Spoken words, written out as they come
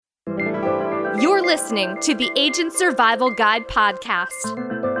listening to the Agent Survival Guide podcast,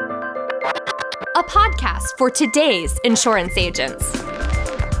 a podcast for today's insurance agents.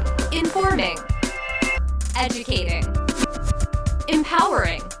 Informing, educating,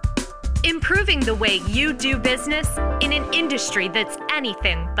 empowering, improving the way you do business in an industry that's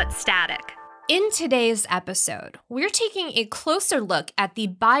anything but static. In today's episode, we're taking a closer look at the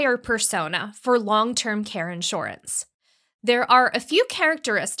buyer persona for long-term care insurance. There are a few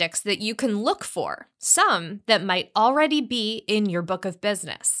characteristics that you can look for, some that might already be in your book of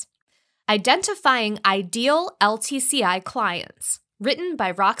business. Identifying Ideal LTCI Clients, written by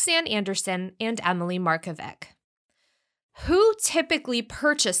Roxanne Anderson and Emily Markovic. Who typically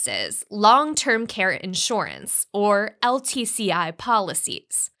purchases long-term care insurance, or LTCI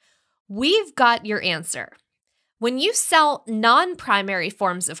policies? We've got your answer. When you sell non-primary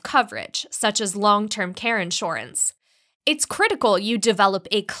forms of coverage, such as long-term care insurance, it's critical you develop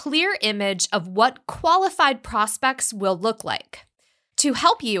a clear image of what qualified prospects will look like. To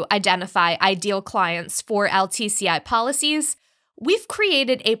help you identify ideal clients for LTCI policies, we've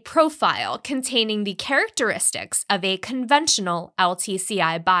created a profile containing the characteristics of a conventional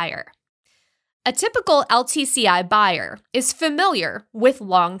LTCI buyer. A typical LTCI buyer is familiar with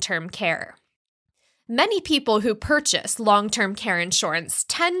long-term care. Many people who purchase long-term care insurance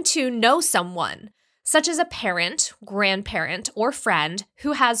tend to know someone, such as a parent, grandparent, or friend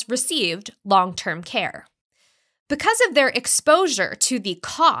who has received long-term care. Because of their exposure to the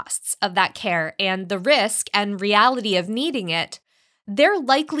costs of that care and the risk and reality of needing it, they're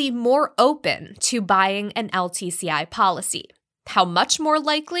likely more open to buying an LTCI policy. How much more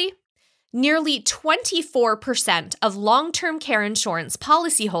likely? Nearly 24% of long-term care insurance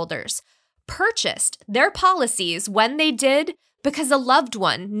policyholders purchased their policies when they did because a loved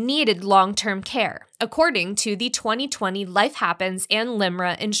one needed long-term care, according to the 2020 Life Happens and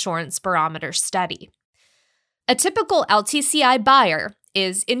LIMRA Insurance Barometer study. A typical LTCI buyer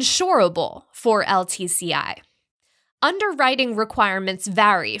is insurable for LTCI. Underwriting requirements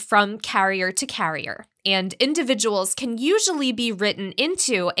vary from carrier to carrier, and individuals can usually be written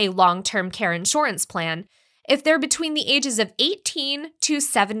into a long-term care insurance plan if they're between the ages of 18 to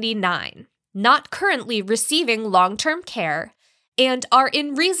 79, not currently receiving long-term care, and are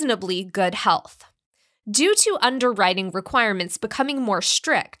in reasonably good health. Due to underwriting requirements becoming more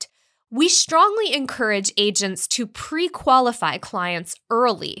strict, we strongly encourage agents to pre-qualify clients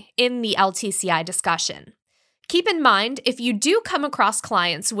early in the LTCI discussion. Keep in mind, if you do come across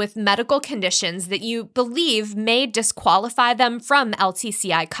clients with medical conditions that you believe may disqualify them from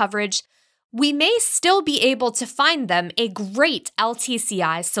LTCI coverage, we may still be able to find them a great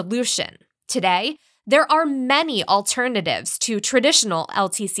LTCI solution. Today, there are many alternatives to traditional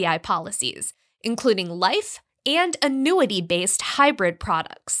LTCI policies, including life and annuity-based hybrid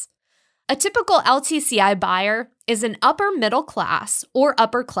products. A typical LTCI buyer is an upper middle class or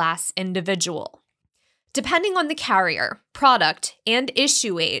upper class individual. Depending on the carrier, product, and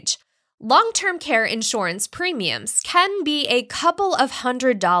issue age, long-term care insurance premiums can be a couple of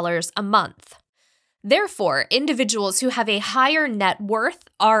 $100s a month. Therefore, individuals who have a higher net worth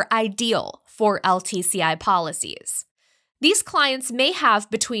are ideal for LTCI policies. These clients may have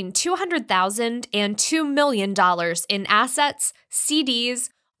between $200,000 and $2 million in assets, CDs,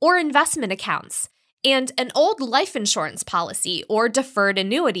 or investment accounts, and an old life insurance policy or deferred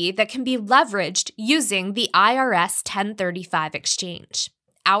annuity that can be leveraged using the IRS 1035 exchange.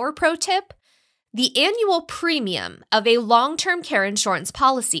 Our pro tip: the annual premium of a long-term care insurance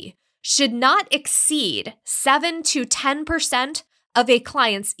policy should not exceed 7 to 10% of a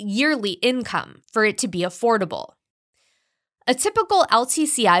client's yearly income for it to be affordable. A typical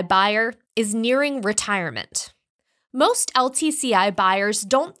LTCI buyer is nearing retirement. Most LTCI buyers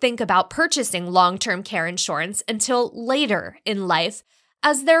don't think about purchasing long-term care insurance until later in life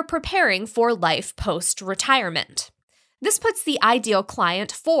as they're preparing for life post-retirement. This puts the ideal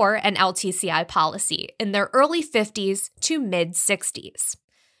client for an LTCI policy in their early 50s to mid-60s.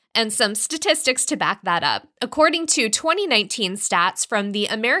 And some statistics to back that up. According to 2019 stats from the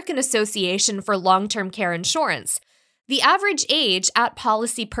American Association for Long-Term Care Insurance, the average age at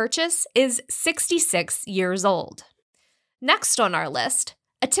policy purchase is 66 years old. Next on our list,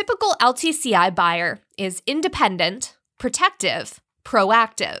 a typical LTCI buyer is independent, protective,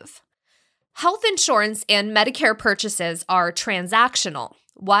 proactive. Health insurance and Medicare purchases are transactional,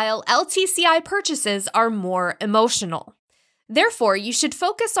 while LTCI purchases are more emotional. Therefore, you should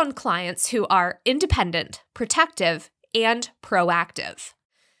focus on clients who are independent, protective, and proactive.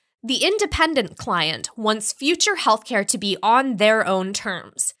 The independent client wants future healthcare to be on their own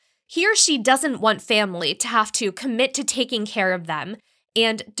terms. He or she doesn't want family to have to commit to taking care of them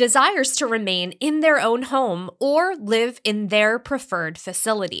and desires to remain in their own home or live in their preferred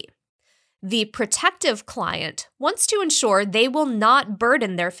facility. The protective client wants to ensure they will not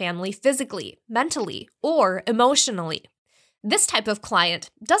burden their family physically, mentally, or emotionally. This type of client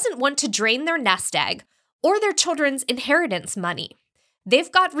doesn't want to drain their nest egg or their children's inheritance money.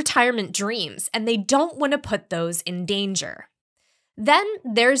 They've got retirement dreams and they don't want to put those in danger. Then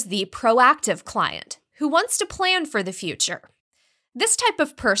there's the proactive client who wants to plan for the future. This type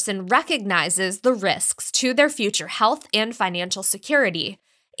of person recognizes the risks to their future health and financial security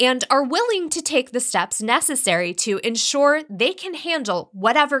and are willing to take the steps necessary to ensure they can handle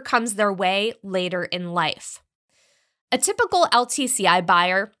whatever comes their way later in life. A typical LTCI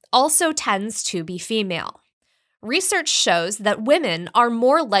buyer also tends to be female. Research shows that women are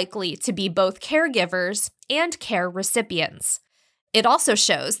more likely to be both caregivers and care recipients. It also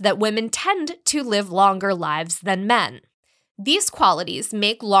shows that women tend to live longer lives than men. These qualities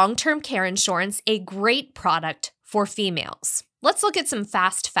make long-term care insurance a great product for females. Let's look at some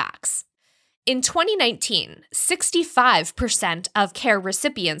fast facts. In 2019, 65% of care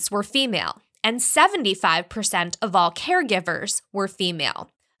recipients were female, and 75% of all caregivers were female,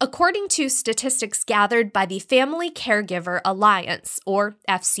 according to statistics gathered by the Family Caregiver Alliance, or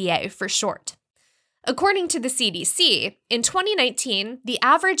FCA for short. According to the CDC, in 2019, the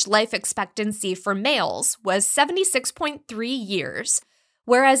average life expectancy for males was 76.3 years,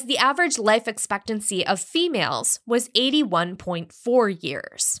 whereas the average life expectancy of females was 81.4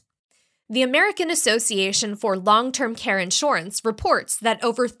 years. The American Association for Long-Term Care Insurance reports that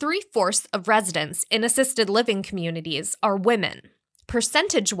over 3/4 of residents in assisted living communities are women.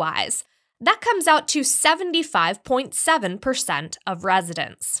 Percentage-wise, that comes out to 75.7% of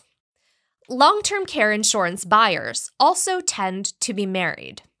residents. Long-term care insurance buyers also tend to be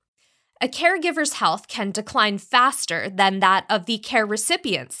married. A caregiver's health can decline faster than that of the care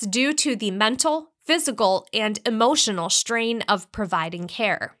recipients due to the mental, physical, and emotional strain of providing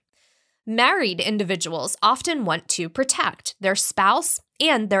care. Married individuals often want to protect their spouse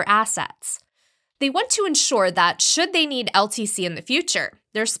and their assets. They want to ensure that should they need LTC in the future,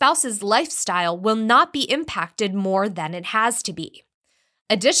 their spouse's lifestyle will not be impacted more than it has to be.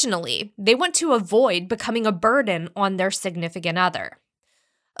 Additionally, they want to avoid becoming a burden on their significant other.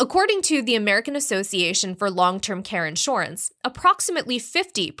 According to the American Association for Long-Term Care Insurance, approximately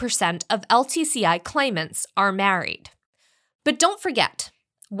 50% of LTCI claimants are married. But don't forget,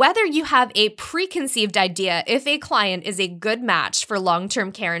 whether you have a preconceived idea if a client is a good match for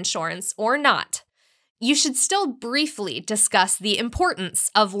long-term care insurance or not, you should still briefly discuss the importance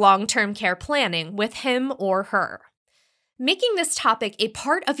of long-term care planning with him or her. Making this topic a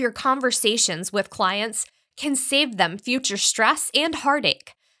part of your conversations with clients can save them future stress and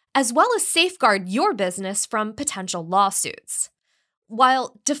heartache, as well as safeguard your business from potential lawsuits.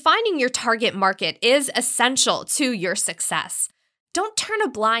 While defining your target market is essential to your success, don't turn a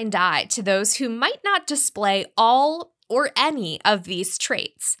blind eye to those who might not display all or any of these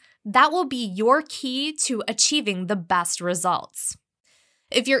traits. That will be your key to achieving the best results.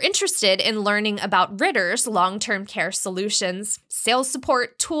 If you're interested in learning about Ritter's long-term care solutions, sales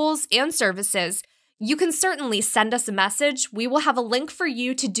support, tools, and services, you can certainly send us a message. We will have a link for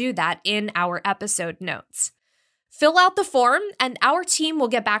you to do that in our episode notes. Fill out the form, and our team will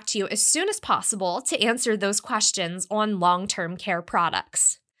get back to you as soon as possible to answer those questions on long-term care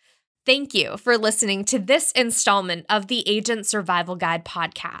products. Thank you for listening to this installment of the Agent Survival Guide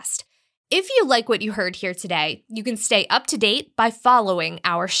podcast. If you like what you heard here today, you can stay up to date by following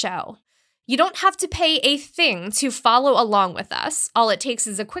our show. You don't have to pay a thing to follow along with us. All it takes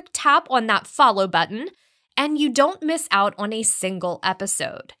is a quick tap on that follow button, and you don't miss out on a single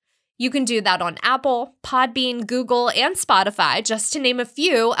episode. You can do that on Apple, Podbean, Google, and Spotify, just to name a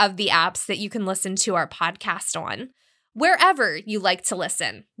few of the apps that you can listen to our podcast on. Wherever you like to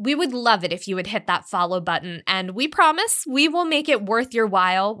listen, we would love it if you would hit that follow button, and we promise we will make it worth your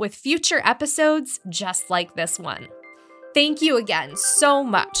while with future episodes just like this one. Thank you again so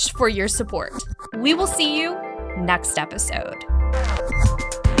much for your support. We will see you next episode.